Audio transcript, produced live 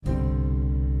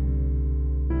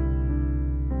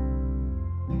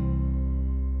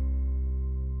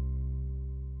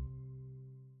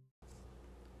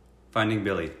Finding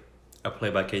Billy, a play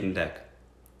by Caden Deck.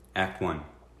 Act 1,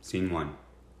 Scene 1.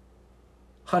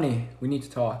 Honey, we need to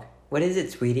talk. What is it,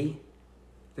 sweetie?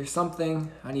 There's something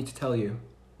I need to tell you.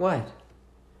 What?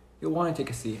 You'll want to take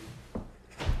a seat.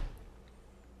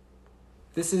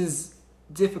 This is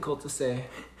difficult to say.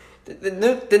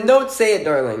 Then don't say it,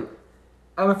 darling.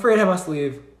 I'm afraid I must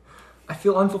leave. I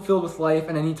feel unfulfilled with life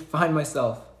and I need to find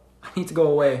myself. I need to go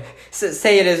away.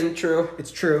 Say it isn't true.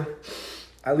 It's true.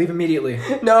 I leave immediately.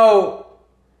 No!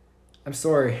 I'm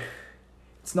sorry.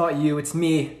 It's not you, it's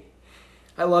me.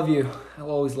 I love you. I'll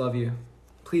always love you.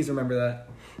 Please remember that.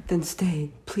 Then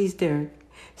stay. Please, Derek.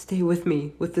 Stay with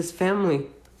me, with this family.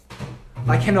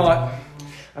 I cannot.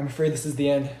 I'm afraid this is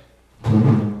the end.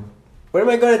 What am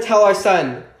I going to tell our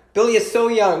son? Billy is so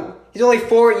young. He's only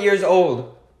 4 years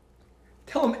old.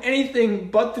 Tell him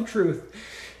anything but the truth.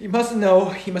 He mustn't know.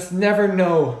 He must never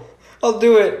know. I'll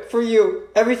do it for you.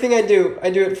 Everything I do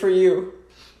it for you.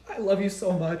 I love you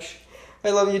so much. I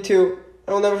love you too.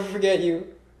 I will never forget you.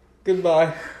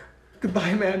 Goodbye. Goodbye,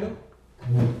 Amanda.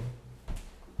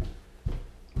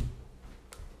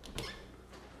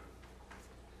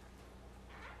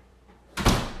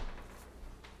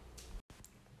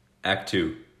 Act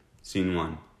 2, Scene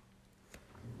 1.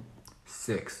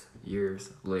 6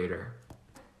 years later.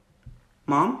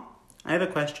 Mom, I have a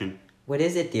question. What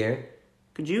is it, dear?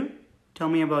 Could you tell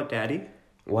me about Daddy?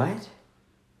 What?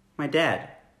 My dad.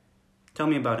 Tell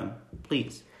me about him,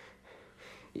 please.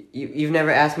 You've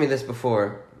never asked me this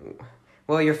before.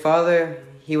 Well, your father,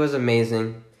 he was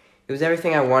amazing. He was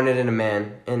everything I wanted in a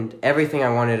man, and everything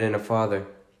I wanted in a father.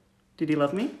 Did he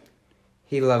love me?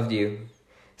 He loved you.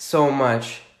 So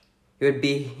much. He would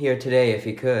be here today if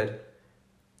he could.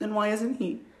 Then why isn't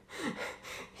he?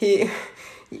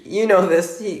 You know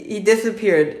this. He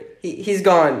disappeared. He's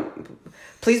gone.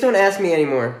 Please don't ask me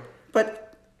anymore.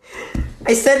 But...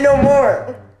 I said no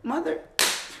more! Mother...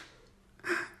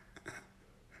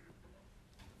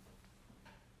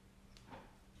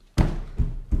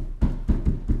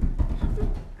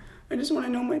 I just want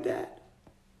to know my dad.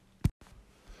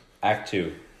 Act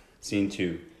 2, Scene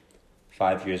 2,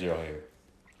 5 years earlier.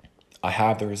 I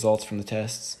have the results from the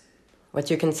tests. What's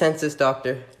your consensus,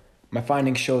 doctor? My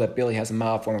findings show that Billy has a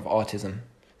mild form of autism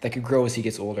that could grow as he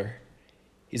gets older.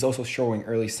 He's also showing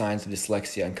early signs of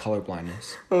dyslexia and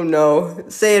colorblindness. Oh no,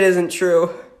 say it isn't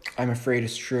true. I'm afraid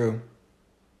it's true.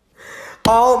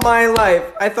 All my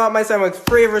life, I thought my son was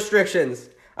free of restrictions.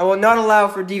 I will not allow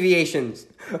for deviations.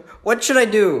 What should I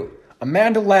do?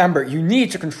 Amanda Lambert, you need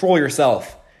to control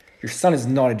yourself. Your son is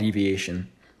not a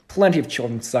deviation. Plenty of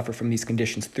children suffer from these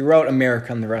conditions throughout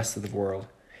America and the rest of the world.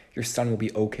 Your son will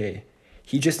be okay.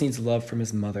 He just needs love from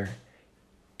his mother.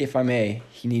 If I may,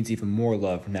 he needs even more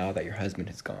love now that your husband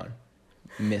is gone.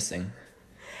 Missing.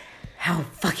 How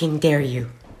fucking dare you?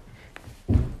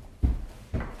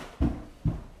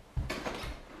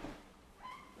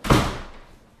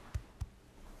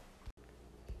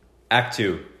 Act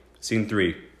 2, Scene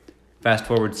 3. Fast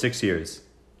forward 6 years.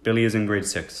 Billy is in grade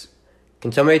 6.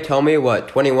 Can somebody tell me what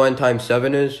 21 times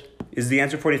 7 is? Is the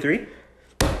answer 43?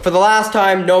 For the last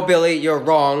time, no, Billy, you're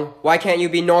wrong. Why can't you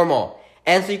be normal?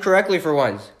 Answer correctly for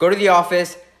once. Go to the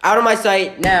office. Out of my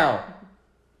sight, now.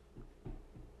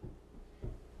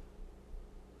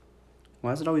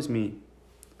 Why is it always me?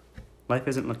 Life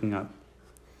isn't looking up.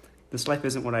 This life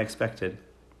isn't what I expected.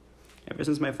 Ever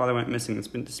since my father went missing, it's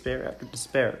been despair after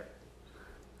despair.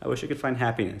 I wish I could find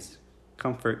happiness,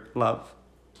 comfort, love,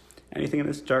 anything in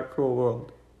this dark, cruel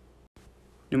world.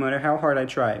 No matter how hard I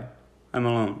try, I'm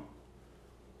alone.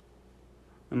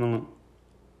 I'm alone.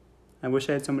 I wish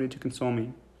I had somebody to console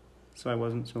me, so I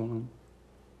wasn't so alone.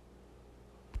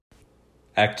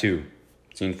 Act 2,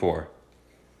 Scene 4.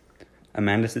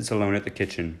 Amanda sits alone at the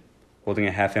kitchen, holding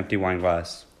a half-empty wine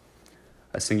glass,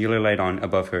 a singular light on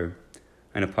above her,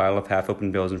 and a pile of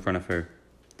half-open bills in front of her.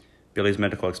 Billy's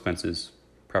medical expenses,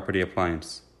 property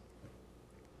appliance.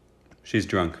 She's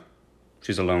drunk.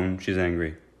 She's alone. She's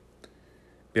angry.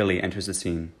 Billy enters the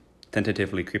scene,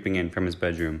 tentatively creeping in from his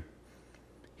bedroom.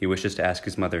 He wishes to ask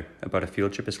his mother about a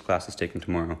field trip his class is taking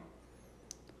tomorrow.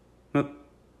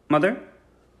 Mother?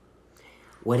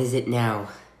 What is it now?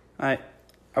 I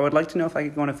would like to know if I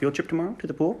could go on a field trip tomorrow to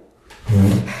the pool.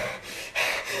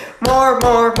 More!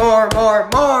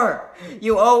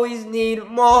 You always need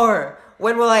more.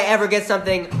 When will I ever get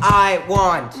something I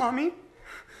want? Mommy?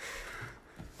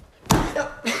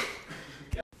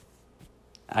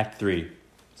 Act 3,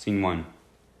 Scene 1,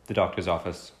 the doctor's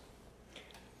office.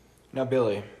 Now,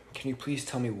 Billy, can you please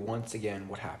tell me once again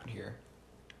what happened here?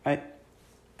 I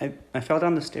fell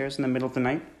down the stairs in the middle of the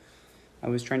night. I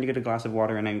was trying to get a glass of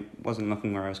water and I wasn't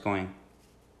looking where I was going.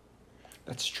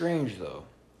 That's strange, though.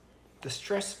 The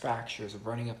stress fractures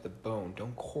running up the bone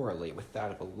don't correlate with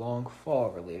that of a long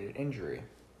fall-related injury.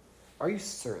 Are you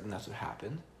certain that's what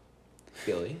happened,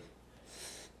 Billy?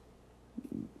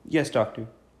 Yes, doctor.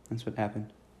 That's what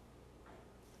happened.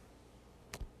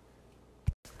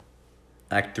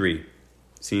 Act 3.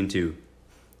 Scene 2.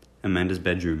 Amanda's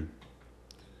bedroom.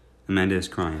 Amanda is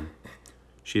crying.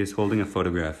 She is holding a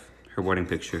photograph, her wedding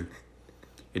picture.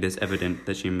 It is evident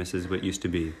that she misses what used to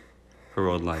be, her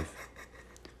old life.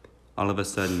 All of a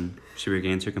sudden, she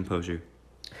regains her composure.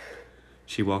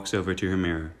 She walks over to her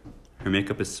mirror. Her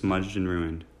makeup is smudged and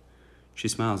ruined. She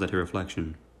smiles at her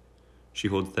reflection. She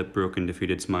holds that broken,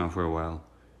 defeated smile for a while,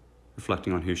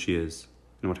 reflecting on who she is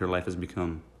and what her life has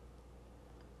become.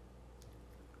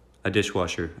 A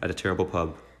dishwasher at a terrible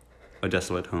pub, a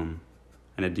desolate home,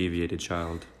 and a deviated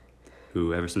child,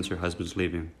 who, ever since her husband's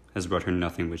leaving, has brought her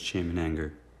nothing but shame and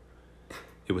anger.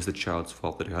 It was the child's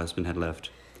fault that her husband had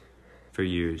left. For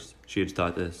years, she had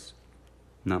thought this,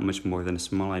 not much more than a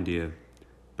small idea,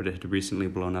 but it had recently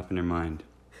blown up in her mind.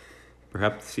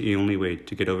 Perhaps the only way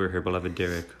to get over her beloved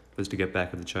Derek was to get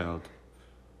back at the child.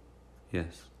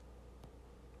 Yes.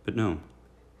 But no,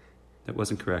 that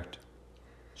wasn't correct.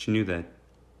 She knew that.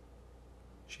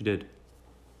 She did.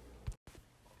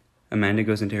 Amanda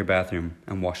goes into her bathroom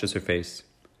and washes her face.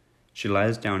 She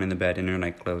lies down in the bed in her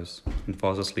nightclothes and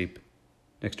falls asleep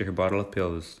next to her bottle of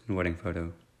pills and wedding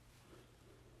photo.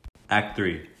 Act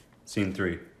 3. Scene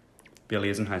 3. Billy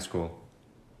is in high school.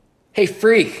 Hey,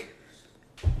 freak!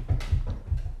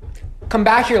 Come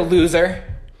back here, loser!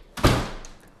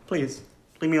 Please,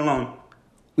 leave me alone.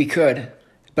 We could,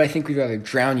 but I think we'd rather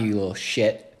drown you, you little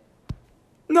shit.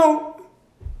 No!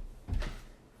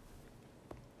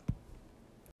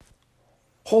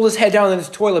 Hold his head down in this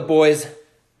toilet, boys.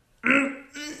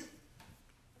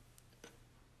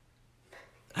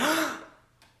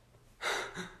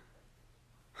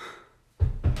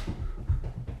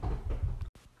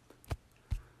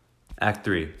 Act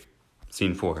 3.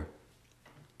 Scene 4.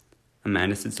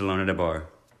 Amanda sits alone at a bar.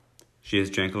 She has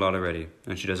drank a lot already,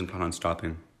 and she doesn't plan on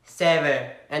stopping.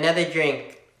 Sever, another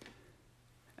drink.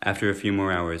 After a few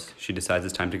more hours, she decides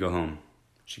it's time to go home.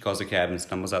 She calls a cab and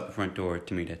stumbles out the front door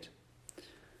to meet it.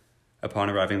 Upon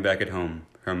arriving back at home,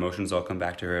 her emotions all come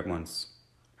back to her at once.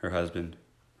 Her husband,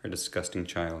 her disgusting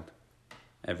child,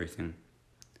 everything.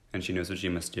 And she knows what she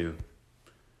must do.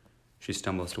 She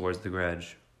stumbles towards the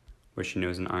garage, where she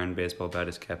knows an iron baseball bat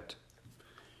is kept.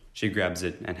 She grabs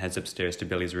it and heads upstairs to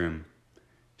Billy's room.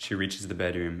 She reaches the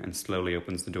bedroom and slowly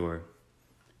opens the door.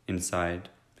 Inside,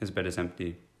 his bed is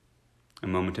empty. A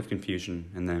moment of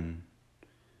confusion, and then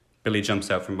Billy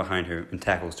jumps out from behind her and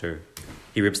tackles her.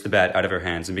 He rips the bat out of her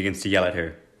hands and begins to yell at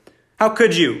her. How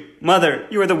could you? Mother,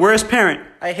 you are the worst parent.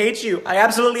 I hate you. I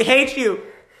absolutely hate you.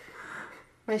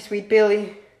 My sweet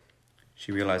Billy.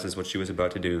 She realizes what she was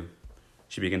about to do.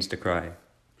 She begins to cry.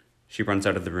 She runs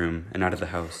out of the room and out of the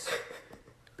house.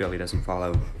 Billy doesn't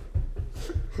follow.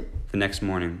 The next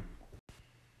morning,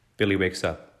 Billy wakes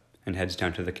up and heads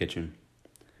down to the kitchen.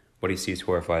 What he sees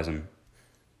horrifies him.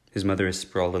 His mother is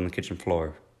sprawled on the kitchen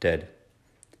floor, dead.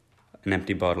 An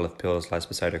empty bottle of pills lies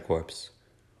beside her corpse.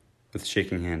 With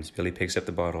shaking hands, Billy picks up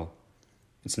the bottle.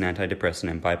 It's an antidepressant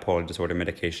and bipolar disorder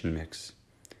medication mix.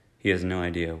 He has no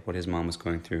idea what his mom was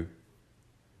going through.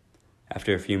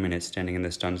 After a few minutes standing in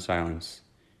the stunned silence,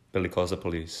 Billy calls the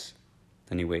police.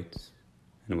 Then he waits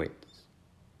and waits.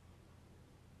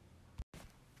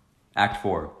 Act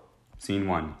 4. Scene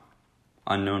 1.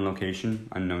 Unknown location,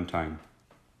 unknown time.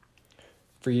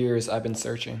 For years, I've been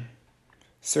searching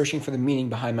for the meaning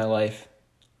behind my life.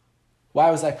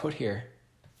 Why was I put here?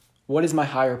 What is my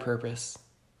higher purpose?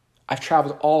 I've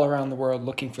traveled all around the world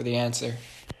looking for the answer.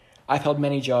 I've held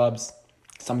many jobs,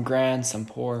 some grand, some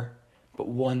poor, but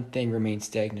one thing remains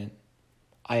stagnant.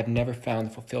 I have never found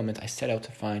the fulfillment I set out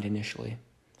to find initially,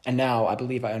 and now I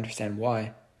believe I understand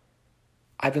why.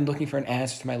 I've been looking for an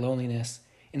answer to my loneliness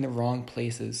in the wrong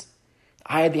places.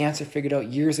 I had the answer figured out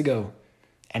years ago,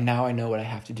 and now I know what I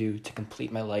have to do to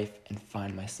complete my life and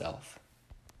find myself.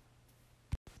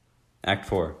 Act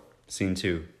 4. Scene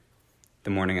 2. The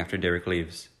morning after Derek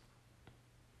leaves.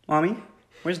 Mommy,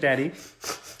 where's Daddy?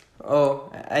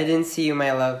 Oh, I didn't see you,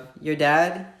 my love. Your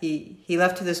dad? He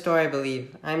left to the store, I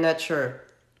believe. I'm not sure.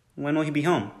 When will he be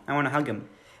home? I want to hug him.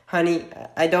 Honey,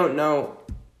 I don't know.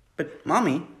 But,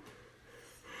 Mommy...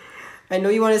 I know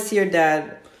you want to see your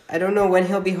dad. I don't know when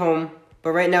he'll be home,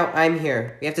 but right now I'm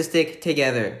here. We have to stick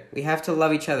together. We have to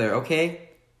love each other, okay?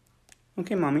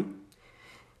 Okay, Mommy.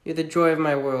 You're the joy of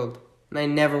my world, and I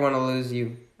never want to lose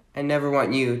you. I never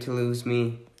want you to lose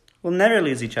me. We'll never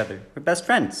lose each other. We're best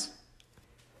friends.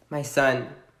 My son,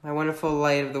 my wonderful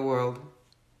light of the world.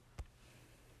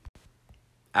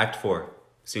 Act 4,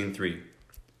 Scene 3.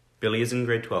 Billy is in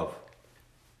grade 12.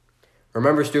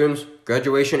 Remember, students,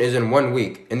 graduation is in 1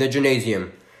 week in the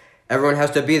gymnasium. Everyone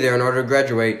has to be there in order to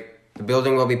graduate. The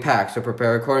building will be packed, so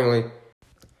prepare accordingly.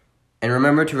 And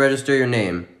remember to register your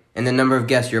name and the number of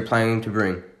guests you're planning to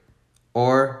bring.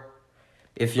 Or,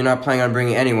 if you're not planning on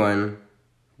bringing anyone,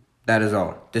 that is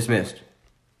all. Dismissed.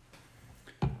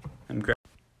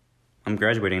 I'm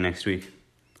graduating next week.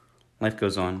 Life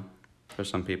goes on for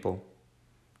some people.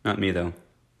 Not me, though.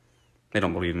 They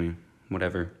don't believe me.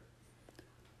 Whatever.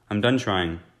 I'm done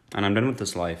trying, and I'm done with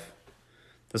this life.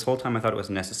 This whole time I thought it was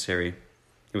necessary.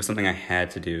 It was something I had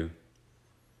to do.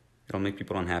 It'll make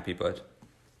people unhappy, but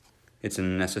it's a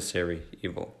necessary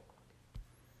evil.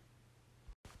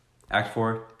 Act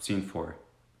 4, Scene 4.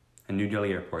 A New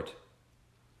Delhi airport.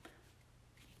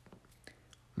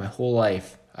 My whole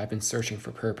life, I've been searching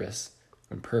for purpose,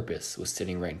 when purpose was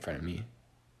sitting right in front of me.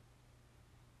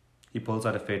 He pulls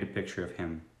out a faded picture of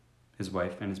him, his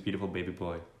wife, and his beautiful baby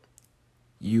boy.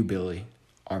 You, Billy,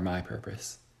 are my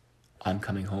purpose. I'm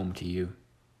coming home to you.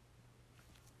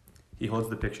 He holds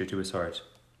the picture to his heart,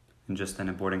 and just then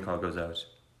a boarding call goes out.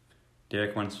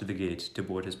 Derek runs to the gate to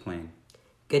board his plane.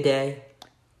 Good day.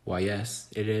 Why, yes,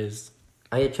 it is.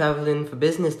 Are you traveling for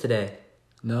business today?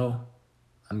 No,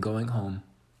 I'm going home.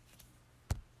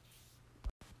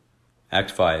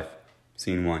 Act 5,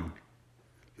 Scene 1.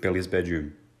 Billy's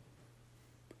bedroom.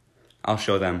 I'll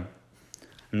show them.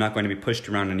 I'm not going to be pushed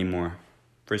around anymore.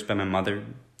 First by my mother,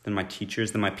 then my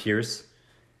teachers, then my peers.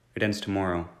 It ends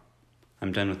tomorrow.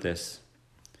 I'm done with this.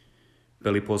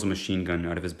 Billy pulls a machine gun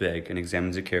out of his bag and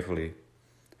examines it carefully.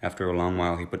 After a long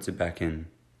while, he puts it back in.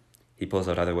 He pulls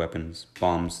out other weapons,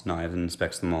 bombs, knives, and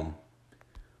inspects them all.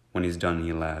 When he's done,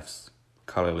 he laughs,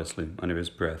 colorlessly, under his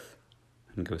breath,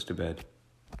 and goes to bed.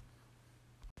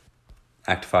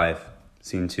 Act 5,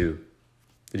 Scene 2.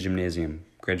 The gymnasium,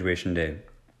 graduation day.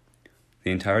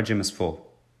 The entire gym is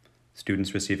full.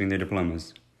 Students receiving their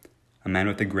diplomas. A man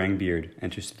with a graying beard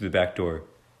enters through the back door.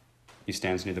 He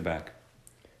stands near the back.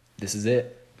 This is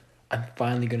it. I'm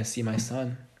finally going to see my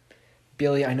son.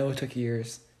 Billy, I know it took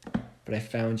years, but I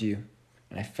found you,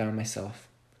 and I found myself.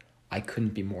 I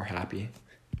couldn't be more happy.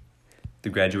 The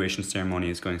graduation ceremony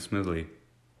is going smoothly,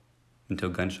 until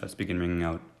gunshots begin ringing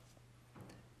out.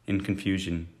 In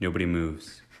confusion, nobody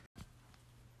moves.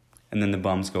 And then the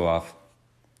bombs go off.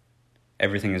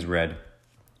 Everything is red.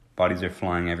 Bodies are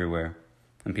flying everywhere,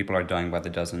 and people are dying by the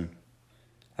dozen.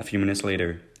 A few minutes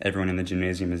later, everyone in the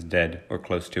gymnasium is dead or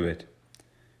close to it.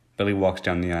 Billy walks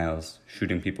down the aisles,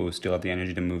 shooting people who still have the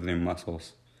energy to move their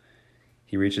muscles.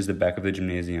 He reaches the back of the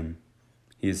gymnasium.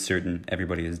 He is certain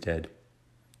everybody is dead.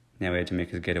 Now he had to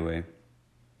make his getaway.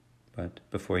 But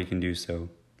before he can do so,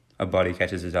 a body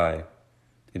catches his eye.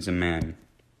 It's a man,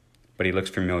 but he looks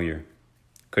familiar.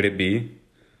 Could it be?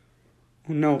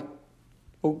 Oh no.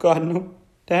 Oh God, no.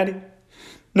 Daddy.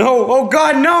 No! Oh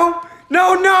God, no!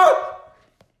 No, no!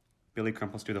 Billy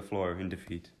crumples to the floor in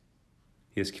defeat.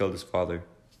 He has killed his father.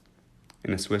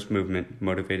 In a swift movement,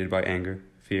 motivated by anger,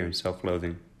 fear, and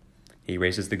self-loathing, he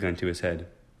raises the gun to his head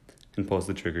and pulls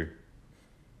the trigger.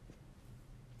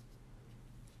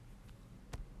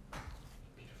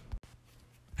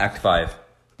 Act 5,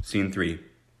 Scene 3.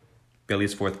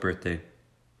 Billy's 4th birthday.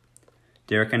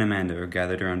 Derek and Amanda are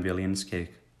gathered around Billy and his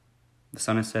cake. The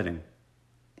sun is setting.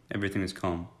 Everything is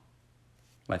calm.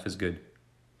 Life is good.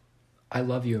 I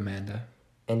love you, Amanda.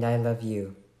 And I love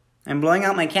you. I'm blowing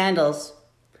out my candles.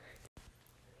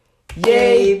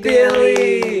 Yay,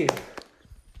 Billy!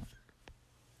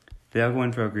 They all go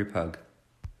in for a group hug.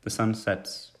 The sun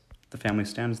sets. The family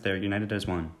stands there, united as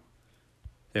one.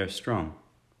 They are strong.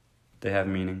 They have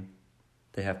meaning.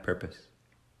 They have purpose.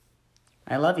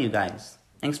 I love you guys.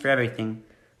 Thanks for everything.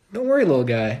 Don't worry, little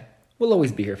guy. We'll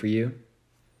always be here for you.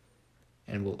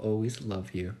 And we'll always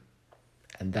love you.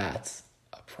 And that's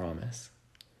a promise.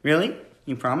 Really?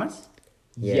 You promise?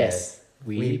 Yes,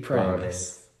 we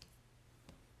promise.